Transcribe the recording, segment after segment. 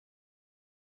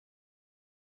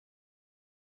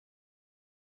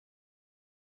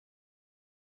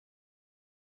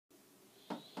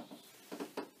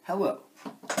Hello.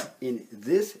 In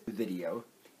this video,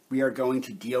 we are going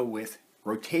to deal with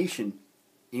rotation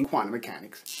in quantum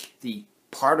mechanics, the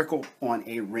particle on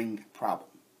a ring problem.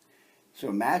 So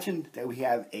imagine that we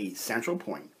have a central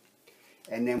point,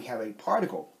 and then we have a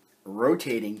particle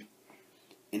rotating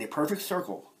in a perfect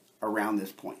circle around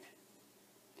this point.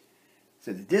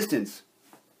 So the distance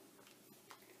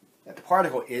that the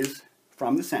particle is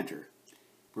from the center,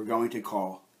 we're going to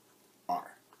call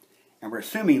r. And we're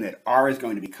assuming that r is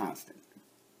going to be constant.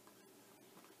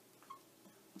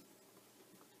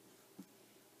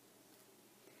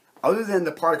 Other than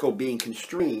the particle being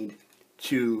constrained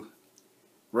to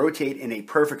rotate in a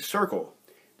perfect circle,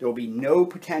 there will be no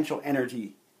potential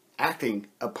energy acting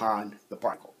upon the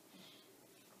particle.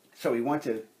 So we want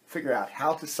to figure out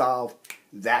how to solve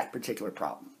that particular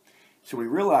problem. So we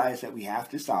realize that we have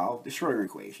to solve the Schrödinger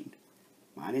equation,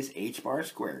 minus h bar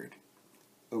squared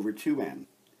over 2m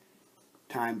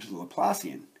times the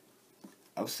Laplacian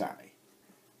of psi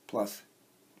plus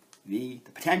v,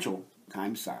 the potential,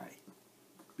 times psi,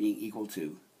 being equal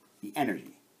to the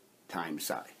energy times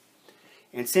psi.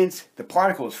 And since the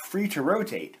particle is free to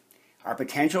rotate, our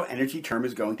potential energy term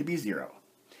is going to be 0.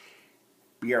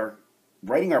 We are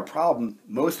writing our problem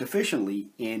most efficiently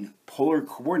in polar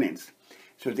coordinates,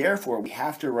 so therefore we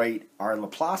have to write our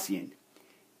Laplacian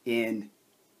in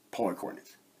polar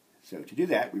coordinates. So to do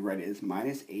that, we write it as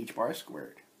minus h bar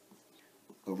squared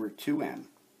over 2m.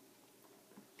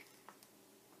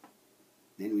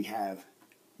 Then we have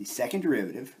the second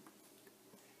derivative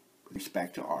with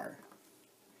respect to r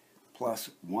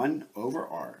plus 1 over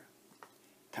r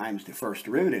times the first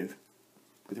derivative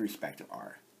with respect to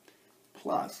r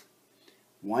plus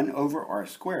 1 over r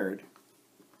squared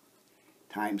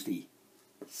times the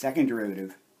second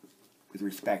derivative with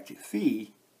respect to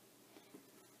phi,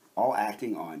 all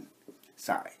acting on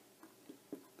psi.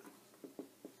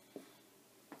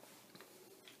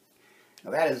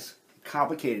 Now that is a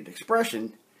complicated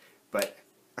expression, but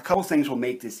a couple things will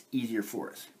make this easier for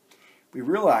us. We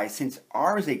realize, since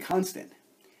r is a constant,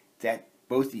 that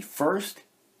both the first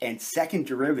and second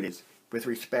derivatives with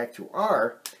respect to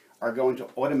r are going to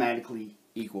automatically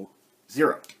equal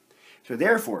 0. So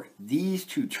therefore, these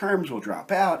two terms will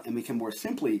drop out, and we can more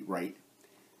simply write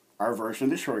our version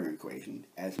of the Schrödinger equation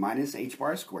as minus h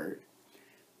bar squared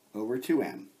over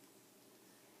 2m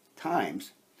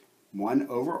times 1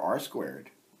 over r squared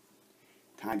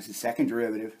times the second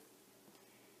derivative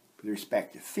with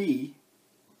respect to phi,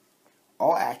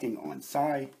 all acting on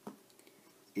psi,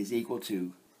 is equal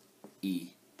to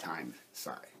E times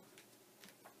psi.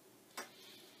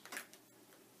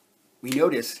 We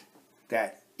notice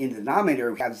that in the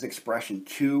denominator we have this expression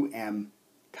 2m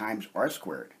times r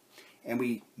squared, and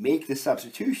we make the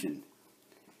substitution.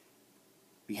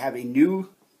 We have a new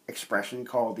expression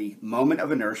called the moment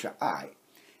of inertia I,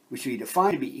 which we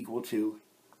define to be equal to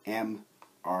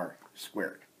mr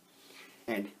squared.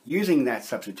 And using that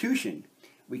substitution,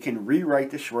 we can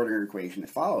rewrite the Schrödinger equation as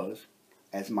follows,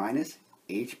 as minus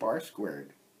h bar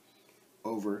squared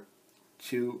over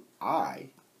 2I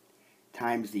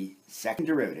times the second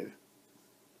derivative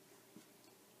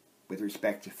with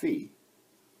respect to phi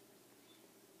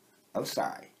of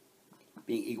psi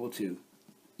being equal to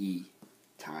E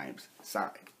times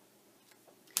psi.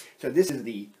 So this is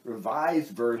the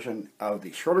revised version of the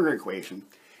Schrödinger equation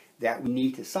that we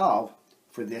need to solve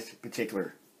for this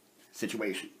particular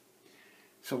situation.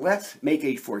 So let's make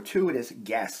a fortuitous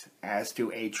guess as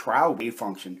to a trial wave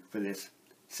function for this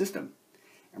system.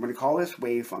 I'm going to call this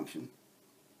wave function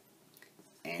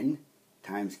n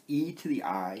times e to the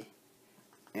I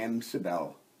m sub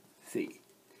l phi.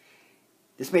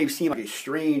 This may seem like a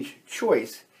strange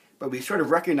choice, but we sort of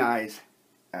recognize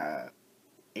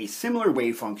a similar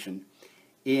wave function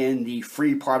in the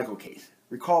free particle case.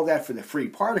 Recall that for the free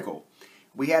particle,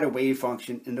 we had a wave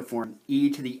function in the form e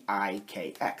to the I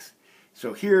kx.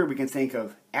 So here we can think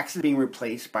of x as being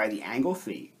replaced by the angle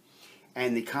phi,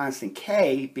 and the constant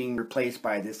k being replaced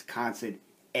by this constant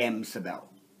m sub l.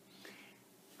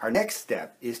 Our next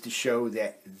step is to show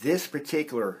that this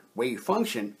particular wave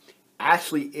function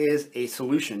actually is a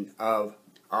solution of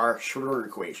our Schrödinger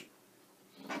equation.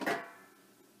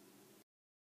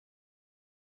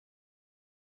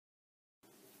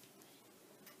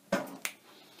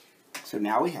 So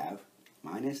now we have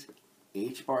minus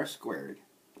h bar squared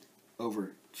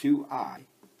over 2I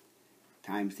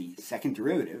times the second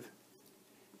derivative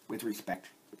with respect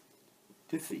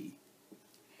to phi.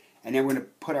 And then we're going to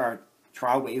put our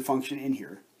trial wave function in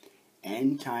here,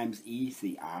 n times e to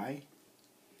the I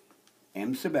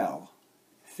m sub l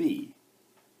phi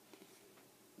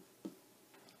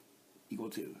equal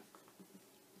to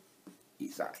E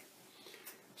psi.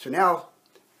 So now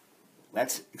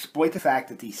let's exploit the fact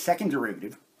that the second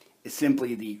derivative is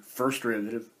simply the first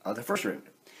derivative of the first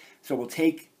derivative. So we'll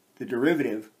take the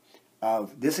derivative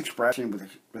of this expression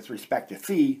with respect to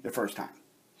phi the first time.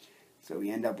 So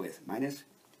we end up with minus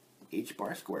h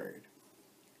bar squared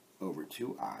over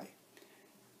 2I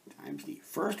times the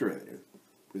first derivative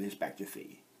with respect to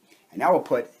phi. And now we'll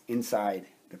put inside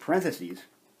the parentheses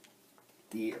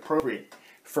the appropriate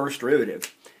first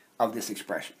derivative of this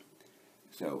expression.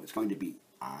 So it's going to be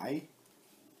I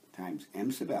times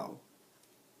m sub l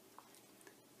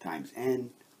times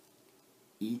n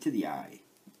e to the I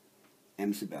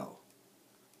m sub l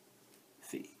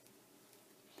phi.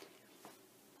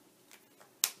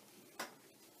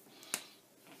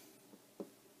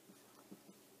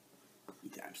 E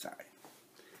times psi.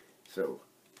 So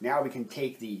now we can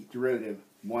take the derivative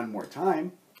one more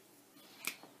time.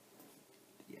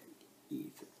 To get e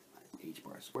to h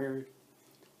bar squared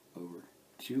over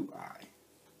 2I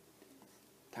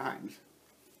times.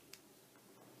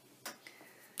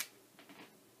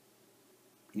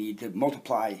 We need to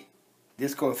multiply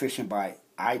this coefficient by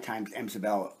I times m sub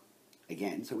l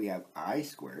again. So we have I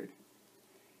squared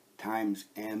times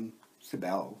m sub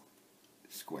l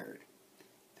squared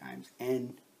times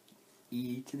n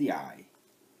e to the I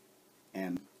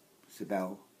m sub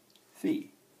l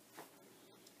phi.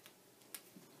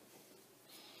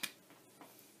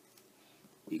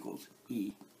 Equals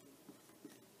e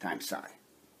times psi.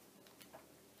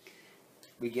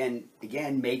 We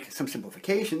again make some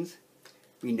simplifications.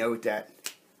 We note that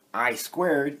I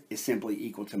squared is simply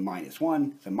equal to minus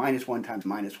 1. So minus 1 times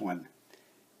minus 1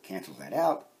 cancels that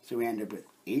out. So we end up with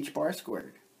h bar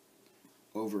squared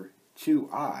over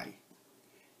 2I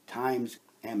times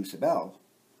m sub l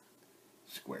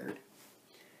squared.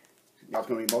 Now it's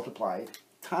going to be multiplied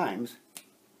times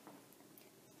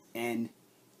n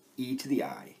e to the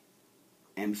I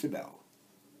m sub l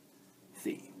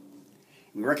phi.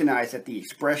 We recognize that the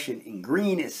expression in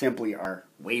green is simply our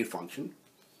wave function,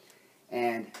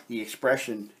 and the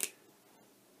expression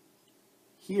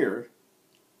here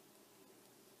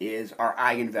is our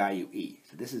eigenvalue e.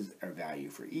 So this is our value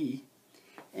for e,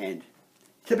 and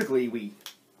typically we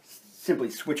simply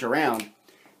switch around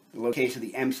the location of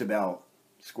the m sub l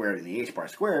squared and the h bar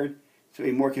squared, so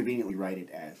we more conveniently write it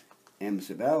as m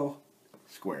sub l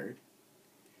squared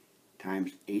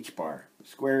times h bar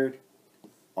squared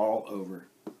all over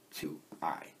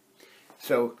 2I.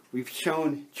 So we've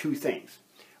shown two things.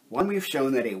 One, we've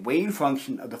shown that a wave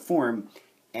function of the form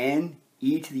n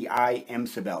e to the I m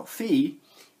sub l phi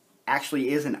actually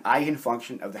is an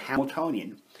eigenfunction of the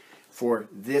Hamiltonian for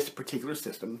this particular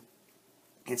system.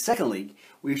 And secondly,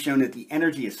 we've shown that the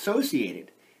energy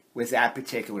associated with that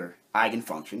particular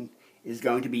eigenfunction is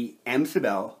going to be m sub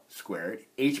l squared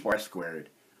h bar squared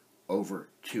over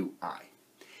 2I.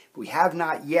 We have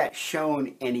not yet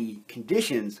shown any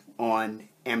conditions on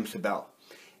m sub l.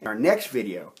 In our next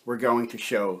video, we're going to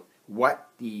show what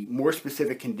the more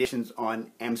specific conditions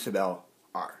on m sub l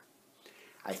are.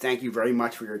 I thank you very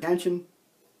much for your attention.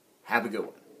 Have a good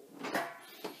one.